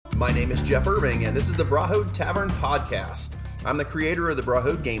My name is Jeff Irving, and this is the Vrahode Tavern Podcast. I'm the creator of the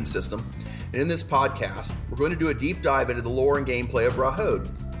Vrahode game system, and in this podcast, we're going to do a deep dive into the lore and gameplay of Vrahode.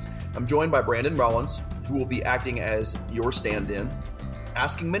 I'm joined by Brandon Rollins, who will be acting as your stand-in,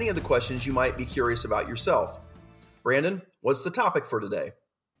 asking many of the questions you might be curious about yourself. Brandon, what's the topic for today?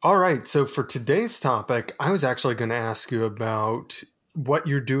 All right, so for today's topic, I was actually going to ask you about what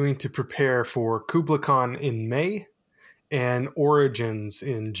you're doing to prepare for KublaCon in May and Origins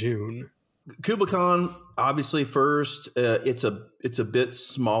in June. KublaCon, obviously, first, it's a bit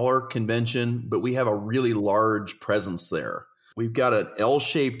smaller convention, but we have a really large presence there. We've got an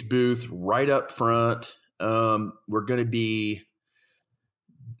L-shaped booth right up front. We're going to be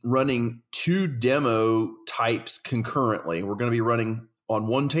running 2 demo types concurrently. We're going to be running on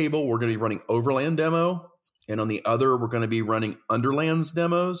one table, we're going to be running Overland demo, and on the other, we're going to be running Underlands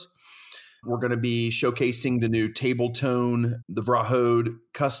demos. We're going to be showcasing the new Tabletone, the Vrahode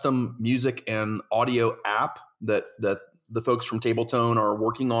custom music and audio app that the folks from Tabletone are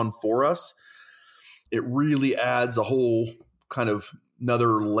working on for us. It really adds a whole kind of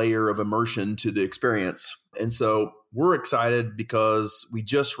another layer of immersion to the experience. And so we're excited because we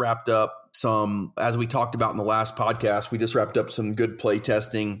just wrapped up some, as we talked about in the last podcast, we just wrapped up some good play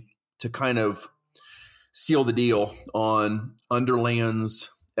testing to kind of seal the deal on Underlands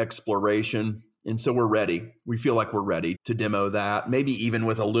exploration. And so we're ready. We feel like we're ready to demo that, maybe even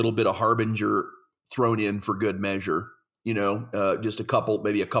with a little bit of Harbinger thrown in for good measure, just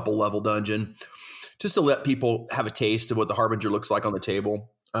maybe a couple level dungeon, just to let people have a taste of what the Harbinger looks like on the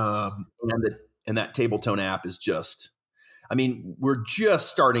table. And that Tabletone app is we're just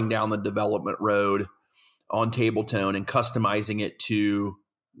starting down the development road on Tabletone and customizing it to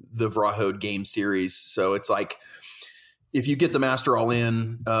the Vrahode game series. So it's like, if you get the Master All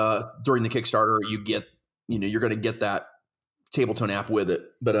In during the Kickstarter, you're going to get that Tabletone app with it.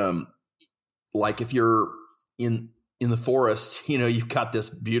 But like if you're in the forest, you've got this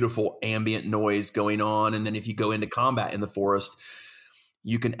beautiful ambient noise going on, and then if you go into combat in the forest,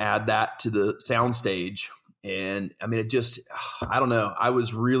 you can add that to the soundstage. And I don't know. I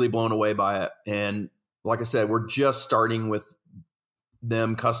was really blown away by it. And like I said, we're just starting with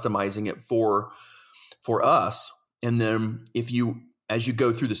them customizing it for us. And then as you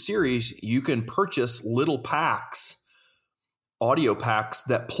go through the series, you can purchase little packs, audio packs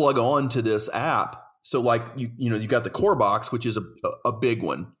that plug on to this app. So like, you got the core box, which is a big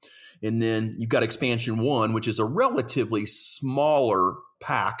one. And then you've got expansion 1, which is a relatively smaller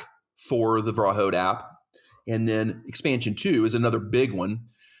pack for the Vrahode app. And then expansion 2 is another big one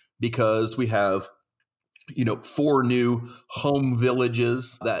because we have, 4 new home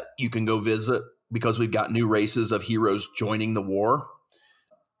villages that you can go visit, because we've got new races of heroes joining the war.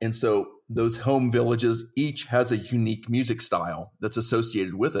 And so those home villages each has a unique music style that's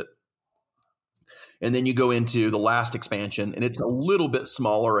associated with it. And then you go into the last expansion, and it's a little bit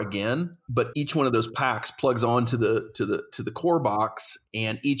smaller again, but each one of those packs plugs onto the core box,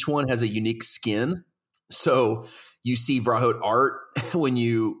 and each one has a unique skin. So you see Vrahode art when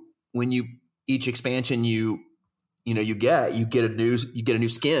you each expansion you get a new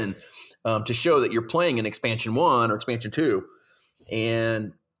skin. To show that you're playing in expansion 1 or expansion 2.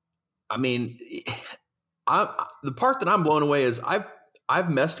 And the part that I'm blown away is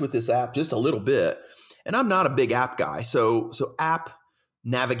I've messed with this app just a little bit, and I'm not a big app guy. So app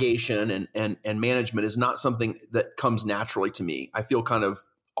navigation and management is not something that comes naturally to me. I feel kind of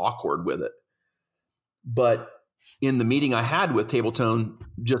awkward with it. But in the meeting I had with Tabletone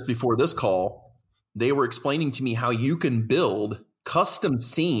just before this call, they were explaining to me how you can build custom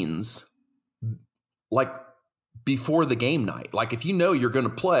scenes like before the game night. Like if you're going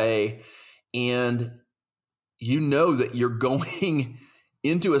to play and that you're going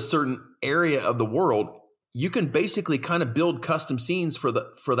into a certain area of the world, you can basically kind of build custom scenes for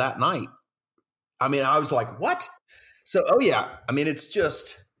that night. I was like, what? So,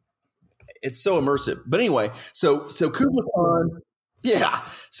 it's so immersive. But anyway, so KublaCon, yeah.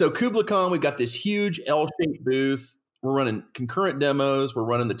 So KublaCon, we've got this huge L-shaped booth. We're running concurrent demos. We're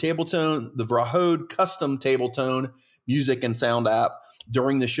running the Tabletone, the Vrahode custom Tabletone music and sound app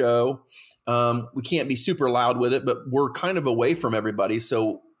during the show. We can't be super loud with it, but we're kind of away from everybody.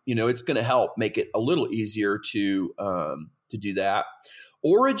 So, it's going to help make it a little easier to do that.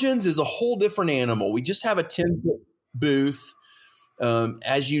 Origins is a whole different animal. We just have a 10-foot booth.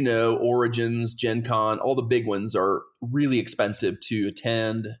 As you know, Origins, Gen Con, all the big ones are really expensive to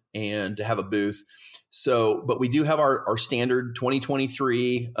attend and to have a booth. So, but we do have our standard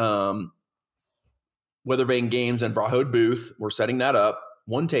 2023 Weather Vane Games and Vrahode booth. We're setting that up,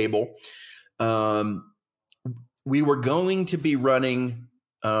 one table. We were going to be running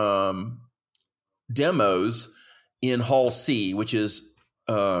demos in Hall C, which is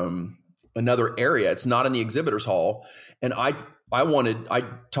another area. It's not in the exhibitors hall. And I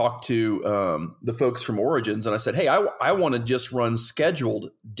talked to the folks from Origins, and I said, hey, I want to just run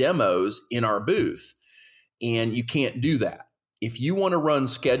scheduled demos in our booth. And you can't do that. If you want to run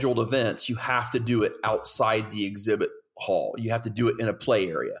scheduled events, you have to do it outside the exhibit hall. You have to do it in a play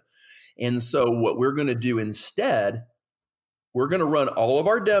area. And so what we're going to do instead, we're going to run all of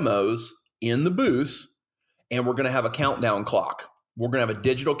our demos in the booth, and we're going to have a countdown clock. We're going to have a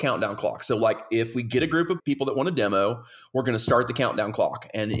digital countdown clock. So like if we get a group of people that want to demo, we're going to start the countdown clock.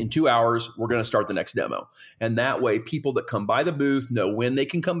 And in 2 hours, we're going to start the next demo. And that way, people that come by the booth know when they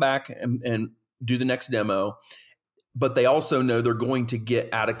can come back and do the next demo. But they also know they're going to get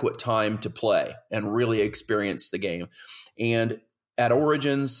adequate time to play and really experience the game. And at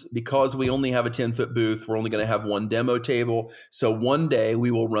Origins, because we only have a 10-foot booth, we're only going to have one demo table. So one day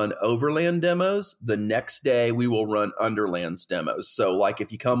we will run Overland demos. The next day we will run Underlands demos. So like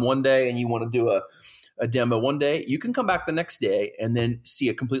if you come one day and you want to do a demo one day, you can come back the next day and then see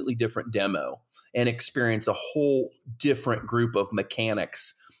a completely different demo and experience a whole different group of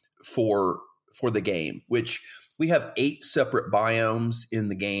mechanics for the game, which we have 8 separate biomes in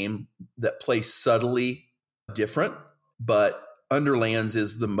the game that play subtly different, but Underlands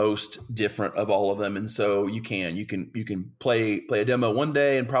is the most different of all of them. And so you can play a demo one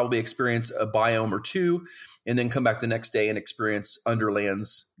day and probably experience a biome or two, and then come back the next day and experience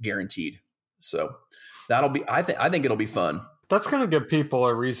Underlands guaranteed. So that'll be, I think it'll be fun. That's going to give people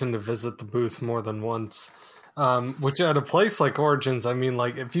a reason to visit the booth more than once. Which at a place like Origins, I mean,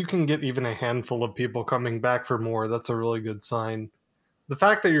 like if you can get even a handful of people coming back for more, that's a really good sign. The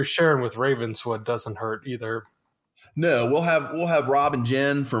fact that you're sharing with Ravenswood doesn't hurt either. No, we'll have Rob and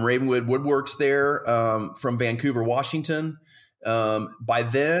Jen from Ravenwood Woodworks there, from Vancouver, Washington. By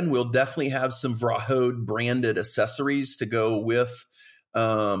then, we'll definitely have some Vrahode branded accessories to go with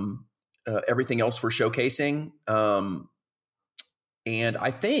everything else we're showcasing. And I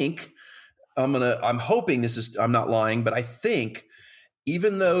think I'm hoping I'm not lying, but I think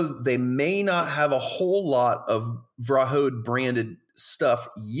even though they may not have a whole lot of Vrahode branded stuff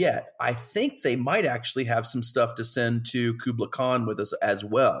yet, I think they might actually have some stuff to send to KublaCon with us as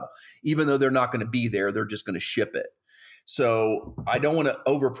well. Even though they're not going to be there, they're just going to ship it. So I don't want to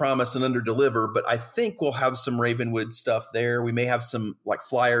overpromise and underdeliver, but I think we'll have some Ravenwood stuff there. We may have some like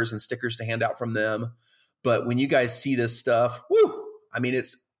flyers and stickers to hand out from them. But when you guys see this stuff, woo! I mean,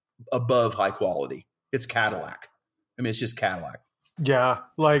 it's above high quality. It's Cadillac. I mean, it's just Cadillac. Yeah,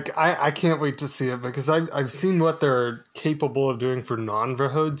 like I can't wait to see it because I've seen what they're capable of doing for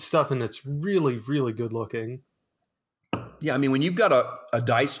non-Vrahode stuff, and it's really, really good looking. Yeah, I mean, when you've got a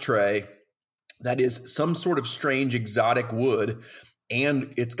dice tray that is some sort of strange exotic wood,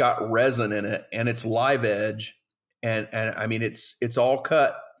 and it's got resin in it, and it's live edge, and I mean, it's all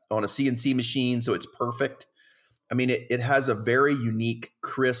cut on a CNC machine, so it's perfect. I mean, it has a very unique,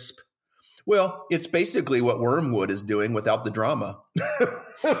 crisp. Well, it's basically what Wormwood is doing without the drama.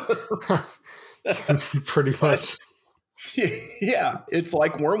 Pretty much. Yeah, it's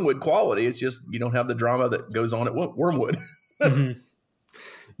like Wormwood quality. It's just you don't have the drama that goes on at Wormwood. Mm-hmm.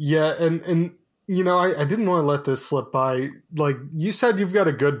 Yeah, and you know, I didn't want to let this slip by. Like you said, you've got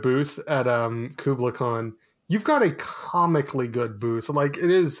a good booth at KublaCon. You've got a comically good booth. Like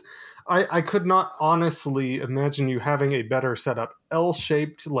it is. I could not honestly imagine you having a better setup.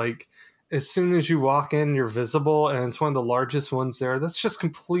 L-shaped, like as soon as you walk in, you're visible, and it's one of the largest ones there. That's just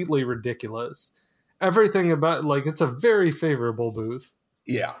completely ridiculous. Everything about, like, it's a very favorable booth.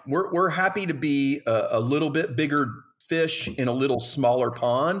 Yeah, we're happy to be a little bit bigger fish in a little smaller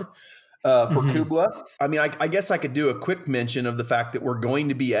pond for Kubla. I mean, I guess I could do a quick mention of the fact that we're going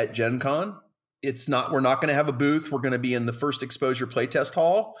to be at Gen Con. We're not going to have a booth. We're going to be in the First Exposure Playtest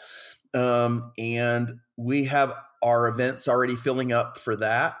Hall. And we have our events already filling up for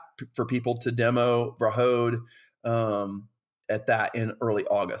that, for people to demo Vrahode at that in early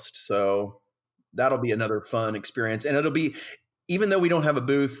August. So that'll be another fun experience. And it'll be, even though we don't have a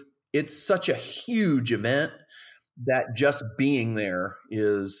booth, it's such a huge event that just being there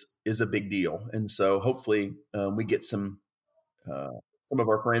is a big deal. And so hopefully we get some of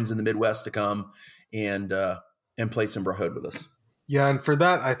our friends in the Midwest to come and play some Vrahode with us. Yeah, and for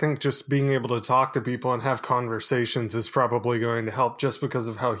that, I think just being able to talk to people and have conversations is probably going to help just because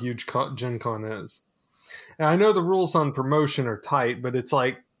of how huge Gen Con is. And I know the rules on promotion are tight, but it's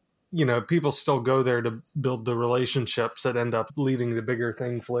like, you know, people still go there to build the relationships that end up leading to bigger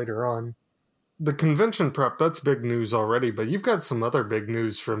things later on. The convention prep, that's big news already, but you've got some other big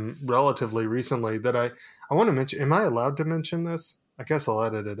news from relatively recently that I want to mention. Am I allowed to mention this? I guess I'll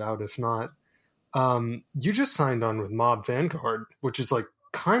edit it out if not. You just signed on with Mob Vanguard, which is like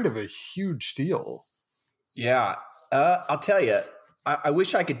kind of a huge deal. Yeah. I'll tell you, I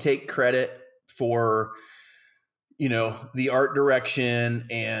wish I could take credit for, the art direction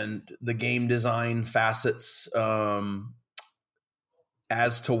and the game design facets,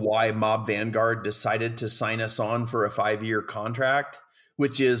 as to why Mob Vanguard decided to sign us on for a 5-year contract,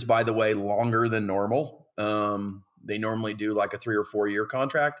 which is, by the way, longer than normal. They normally do like a 3 or 4 year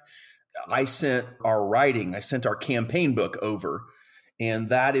contract. I sent our campaign book over, and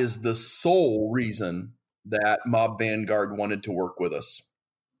that is the sole reason that Mob Vanguard wanted to work with us,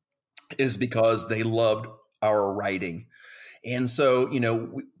 is because they loved our writing. And so,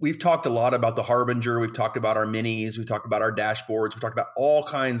 we've talked a lot about the Harbinger. We've talked about our minis. We've talked about our dashboards. We've talked about all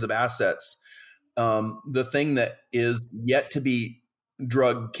kinds of assets. The thing that is yet to be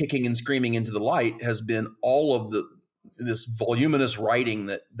drug kicking and screaming into the light has been all of this voluminous writing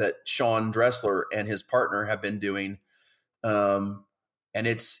that Sean Dressler and his partner have been doing. And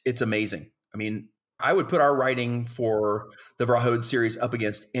it's amazing. I mean, I would put our writing for the Vrahode series up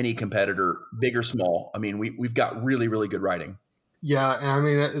against any competitor, big or small. I mean, we've got really, really good writing. Yeah, and I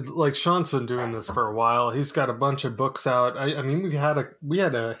mean, like Sean's been doing this for a while. He's got a bunch of books out. I mean, we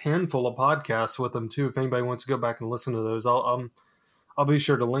had a handful of podcasts with him too. If anybody wants to go back and listen to those, I'll be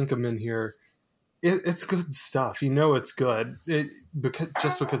sure to link them in here. It's good stuff. It's good.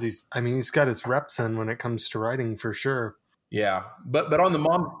 Because he's got his reps in when it comes to writing for sure. Yeah, but on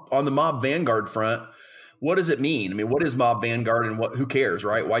the Mob Vanguard front, what does it mean? I mean, what is Mob Vanguard, and who cares,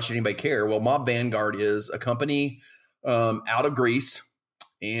 right? Why should anybody care? Well, Mob Vanguard is a company out of Greece,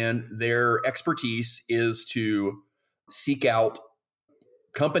 and their expertise is to seek out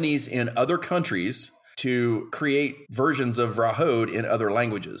companies in other countries to create versions of Vrahode in other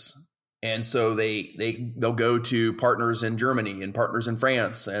languages. And so they'll go to partners in Germany and partners in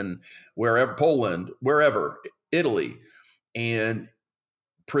France and wherever, Poland, wherever, Italy, and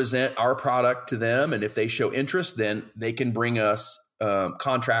present our product to them. And if they show interest, then they can bring us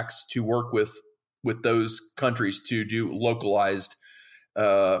contracts to work with those countries to do localized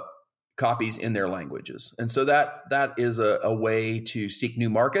copies in their languages. And so that is a way to seek new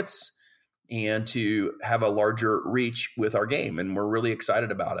markets and to have a larger reach with our game. And we're really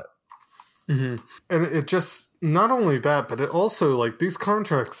excited about it. Mm-hmm. And it just, not only that, but it also, like, these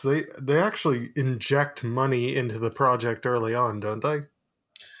contracts, they actually inject money into the project early on, don't they?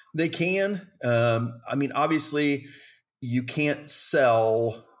 They can. I mean, obviously you can't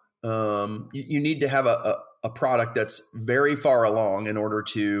sell, you need to have a product that's very far along in order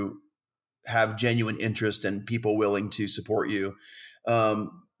to have genuine interest and people willing to support you.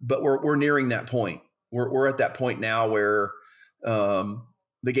 But we're nearing that point. We're at that point now where,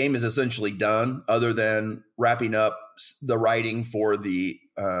 the game is essentially done, other than wrapping up the writing for the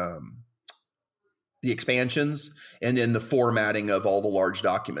expansions and then the formatting of all the large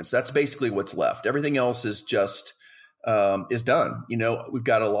documents. That's basically what's left. Everything else is just is done. We've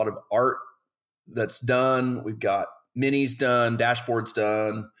got a lot of art that's done. We've got minis done, dashboards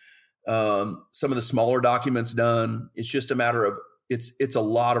done, some of the smaller documents done. It's just a matter of it's a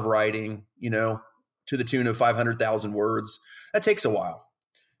lot of writing, to the tune of 500,000 words. That takes a while.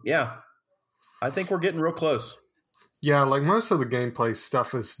 Yeah, I think we're getting real close. Yeah, like most of the gameplay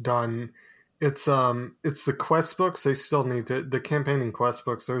stuff is done. It's the quest books. They still need the campaigning quest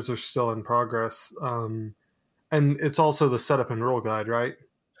books. Those are still in progress. And it's also the setup and rule guide, right?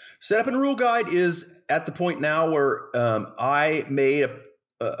 Setup and rule guide is at the point now where I made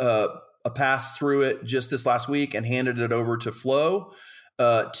a pass through it just this last week and handed it over to Flo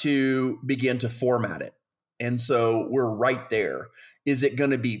to begin to format it. And so we're right there. Is it going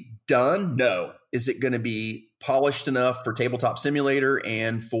to be done? No. Is it going to be polished enough for Tabletop Simulator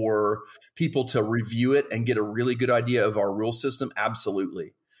and for people to review it and get a really good idea of our rule system?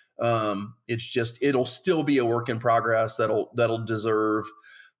 Absolutely. It'll still be a work in progress that'll deserve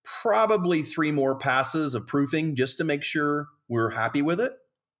probably 3 more passes of proofing just to make sure we're happy with it.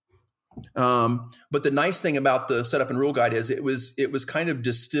 But the nice thing about the setup and rule guide is it was kind of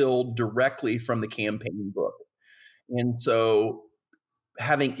distilled directly from the campaign book. And so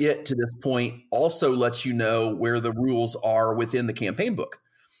having it to this point also lets you know where the rules are within the campaign book.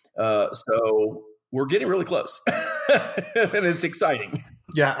 So we're getting really close and it's exciting.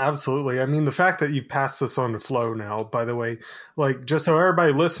 Yeah, absolutely. I mean, the fact that you pass this on to Flo now, by the way, like, just so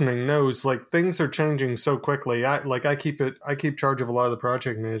everybody listening knows, like, things are changing so quickly. I keep charge of a lot of the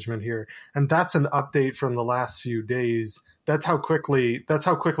project management here, and that's an update from the last few days. That's how quickly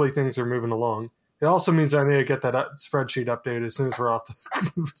things are moving along. It also means I need to get that spreadsheet updated as soon as we're off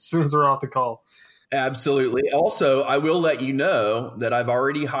the call. Absolutely. Also, I will let you know that I've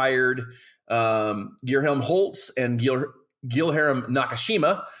already hired Guilherme Holtz and Guilherme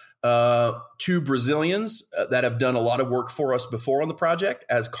Nakashima, two Brazilians that have done a lot of work for us before on the project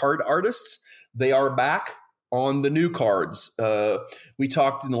as card artists. They are back on the new cards. We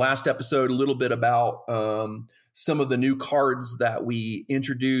talked in the last episode a little bit about some of the new cards that we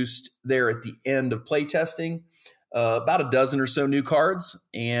introduced there at the end of playtesting. About a dozen or so new cards,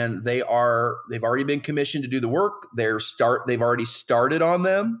 and they've already been commissioned to do the work. They've already started on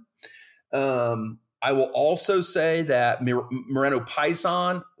them. I will also say that Moreno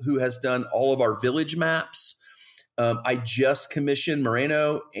Paisan, who has done all of our village maps, I just commissioned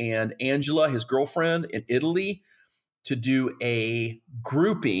Moreno and Angela, his girlfriend in Italy, to do a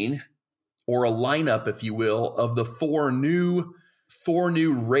grouping or a lineup, if you will, of the four new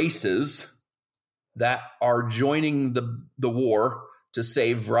races that are joining the war to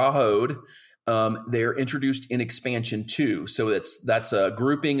save Vrahode. They're introduced in expansion 2. So that's a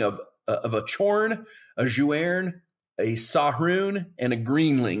grouping of a Chorn, a Juern, a Sahroon, and a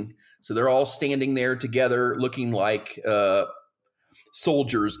Greenling. So they're all standing there together looking like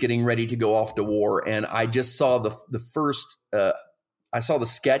soldiers getting ready to go off to war. And I just saw the first, I saw the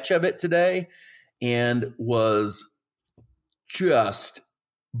sketch of it today and was just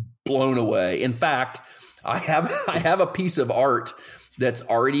blown away. In fact, I have a piece of art that's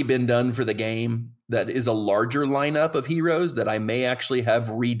already been done for the game that is a larger lineup of heroes that I may actually have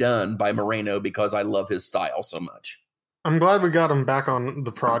redone by Moreno because I love his style so much. I'm glad we got them back on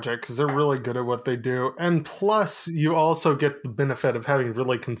the project because they're really good at what they do. And plus, you also get the benefit of having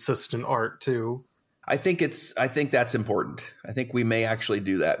really consistent art too. I think that's important. I think we may actually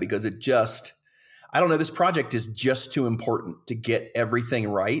do that because I don't know, this project is just too important to get everything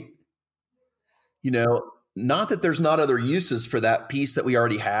right. Not that there's not other uses for that piece that we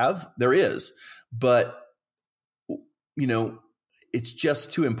already have. There is, but it's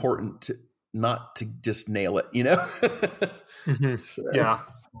just too important to not to just nail it, Mm-hmm. So, yeah.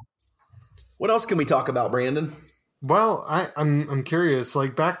 What else can we talk about, Brandon? Well, I'm curious,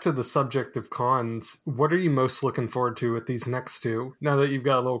 like back to the subject of cons, what are you most looking forward to with these next two, now that you've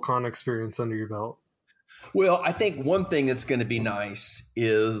got a little con experience under your belt? Well, I think one thing that's going to be nice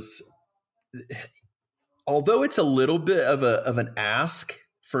is, although it's a little bit of an ask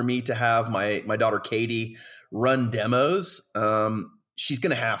for me to have my daughter Katie run demos, she's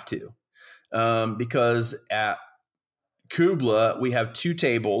going to have to, because at Kubla we have 2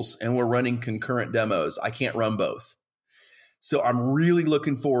 tables and we're running concurrent demos. I can't run both. So I'm really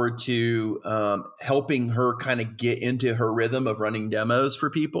looking forward to helping her kind of get into her rhythm of running demos for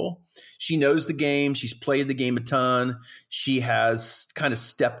people. She knows the game. She's played the game a ton. She has kind of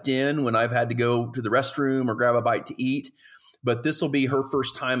stepped in when I've had to go to the restroom or grab a bite to eat. But this will be her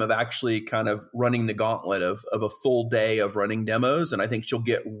first time of actually kind of running the gauntlet of a full day of running demos. And I think she'll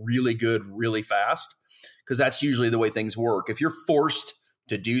get really good really fast, because that's usually the way things work. If you're forced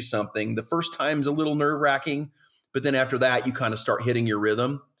to do something, the first time's a little nerve-wracking, but then after that, you kind of start hitting your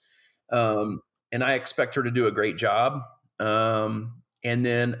rhythm. And I expect her to do a great job. And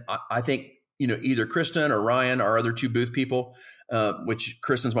then I think, either Kristen or Ryan, our other 2 booth people, which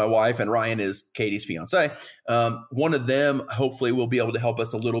Kristen's my wife and Ryan is Katie's fiance. One of them hopefully will be able to help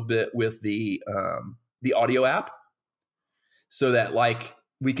us a little bit with the audio app, so that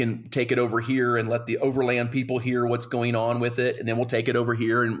we can take it over here and let the overland people hear what's going on with it. And then we'll take it over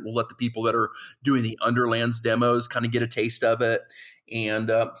here and we'll let the people that are doing the underlands demos kind of get a taste of it.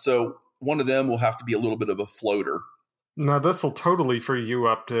 And so one of them will have to be a little bit of a floater. Now, this will totally free you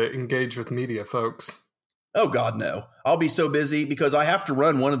up to engage with media folks. Oh, God, no. I'll be so busy because I have to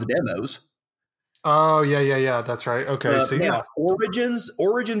run one of the demos. Oh, yeah. That's right. Okay. So now, Origins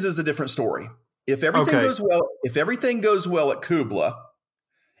is a different story. If everything goes well at Kubla,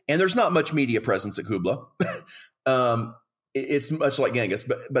 and there's not much media presence at Kubla, it's much like Genghis.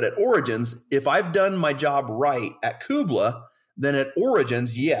 But at Origins, if I've done my job right at Kubla, then at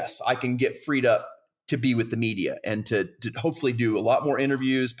Origins, yes, I can get freed up to be with the media and to hopefully do a lot more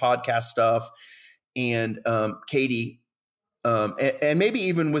interviews, podcast stuff. And Katie, and maybe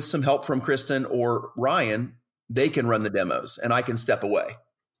even with some help from Kristen or Ryan, they can run the demos and I can step away.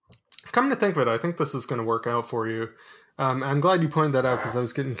 Come to think of it, I think this is going to work out for you. I'm glad you pointed that out because I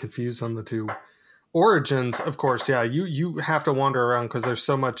was getting confused on the 2. Origins, of course, yeah, you have to wander around because there's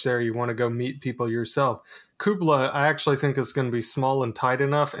so much there. You want to go meet people yourself. Kubla, I actually think is going to be small and tight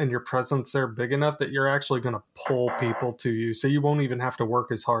enough, and your presence there big enough that you're actually going to pull people to you, so you won't even have to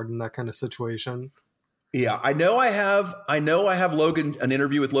work as hard in that kind of situation. Yeah, I know I have Logan, an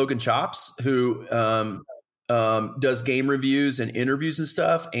interview with Logan Chops, who does game reviews and interviews and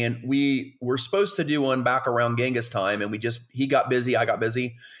stuff. And we were supposed to do one back around Genghis time, and he got busy, I got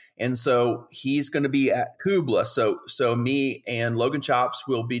busy. And so he's going to be at Kubla. So me and Logan Chops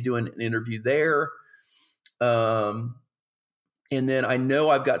will be doing an interview there. And then I know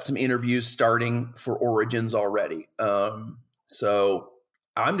I've got some interviews starting for Origins already. So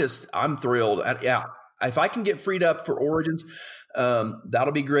I'm thrilled. Yeah. If I can get freed up for Origins,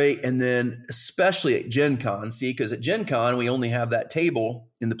 that'll be great. And then especially at Gen Con, because at Gen Con, we only have that table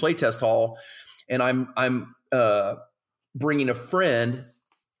in the playtest hall, and I'm bringing a friend,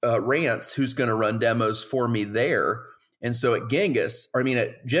 Rance, who's going to run demos for me there. And so at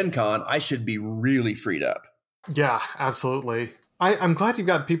at Gen Con, I should be really freed up. Yeah, absolutely. I'm glad you've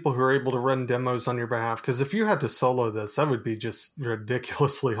got people who are able to run demos on your behalf, because if you had to solo this, that would be just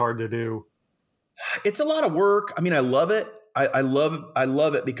ridiculously hard to do. It's a lot of work. I mean, I love it. I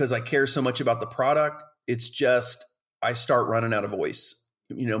love it because I care so much about the product. It's just, I start running out of voice.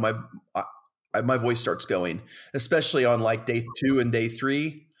 My voice starts going, especially on like day 2 and day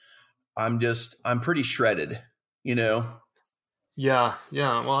 3. I'm pretty shredded, Yeah.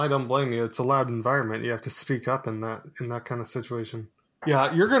 Well, I don't blame you. It's a loud environment. You have to speak up in that kind of situation.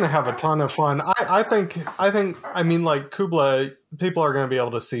 Yeah, you're going to have a ton of fun. I think, like Kubla, people are going to be able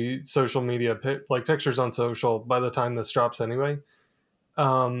to see social media, like pictures on social by the time this drops anyway.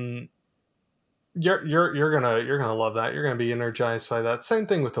 You're gonna love that. You're gonna be energized by that. Same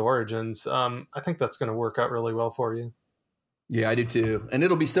thing with Origins. I think that's going to work out really well for you. Yeah, I do too. And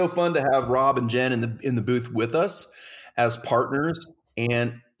it'll be so fun to have Rob and Jen in the booth with us as partners,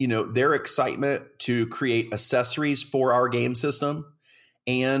 and their excitement to create accessories for our game system,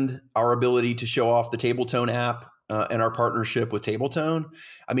 and our ability to show off the Tabletone app and our partnership with Tabletone.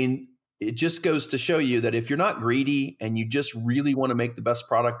 I mean, it just goes to show you that if you're not greedy and you just really want to make the best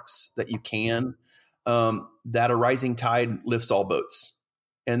products that you can, that a rising tide lifts all boats.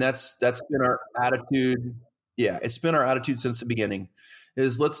 And that's been our attitude. Yeah, it's been our attitude since the beginning,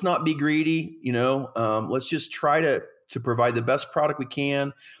 is let's not be greedy. Let's just try to provide the best product we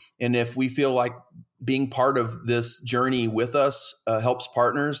can. And if we feel like being part of this journey with us helps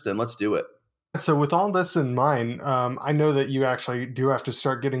partners, then let's do it. So with all this in mind, I know that you actually do have to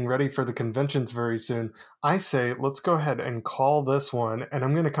start getting ready for the conventions very soon. I say, let's go ahead and call this one, and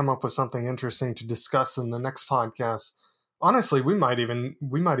I'm going to come up with something interesting to discuss in the next podcast. Honestly, we might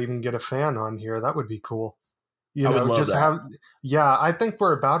even get a fan on here. That would be cool. I would love that. Yeah, I think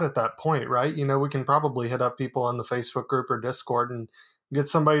we're about at that point, right? We can probably hit up people on the Facebook group or Discord and get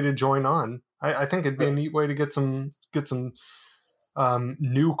somebody to join on. I think it'd be a neat way to get some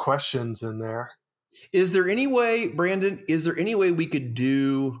new questions in there. Is there any way, Brandon, we could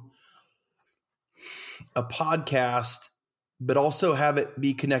do a podcast, but also have it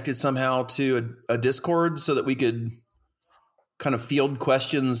be connected somehow to a Discord so that we could kind of field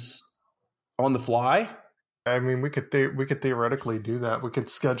questions on the fly? I mean, we could theoretically do that. We could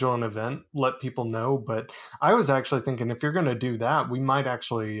schedule an event, let people know. But I was actually thinking, if you're going to do that, we might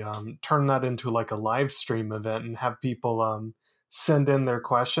actually turn that into like a live stream event and have people send in their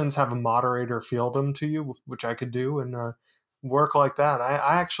questions, have a moderator field them to you, which I could do, and work like that.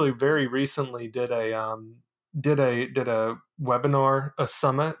 I actually very recently did a webinar, a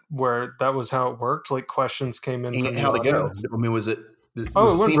summit, where that was how it worked. Like questions came in. And how'd it go? I mean, was it? It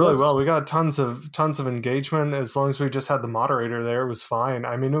went really well. We got tons of engagement. As long as we just had the moderator there, it was fine.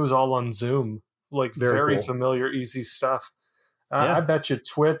 I mean, it was all on Zoom, like very cool. Familiar, easy stuff. Yeah. I bet you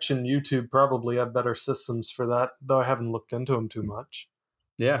Twitch and YouTube probably have better systems for that, though I haven't looked into them too much.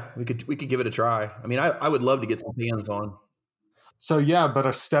 Yeah, we could give it a try. I mean, I would love to get some fans on. So yeah, but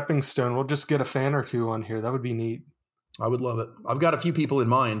a stepping stone. We'll just get a fan or two on here. That would be neat. I would love it. I've got a few people in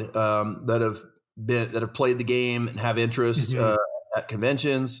mind that have played the game and have interest at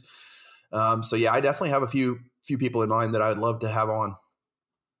conventions. So yeah, I definitely have a few people in mind that I would love to have on.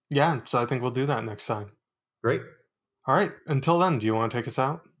 Yeah, so I think we'll do that next time. Great. All right. Until then, do you want to take us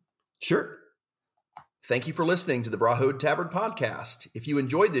out? Sure. Thank you for listening to the Vrahode Tavern podcast. If you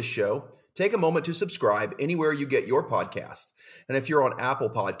enjoyed this show, take a moment to subscribe anywhere you get your podcast. And if you're on Apple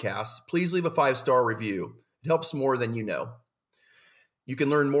Podcasts, please leave a 5-star review. It helps more than you know. You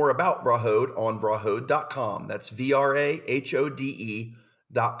can learn more about Vrahode on vrahode.com. That's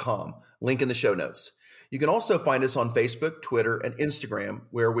VRAHODE.com. Link in the show notes. You can also find us on Facebook, Twitter, and Instagram,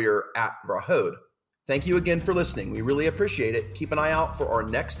 where we are at Vrahode. Thank you again for listening. We really appreciate it. Keep an eye out for our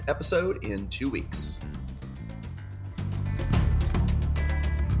next episode in 2 weeks.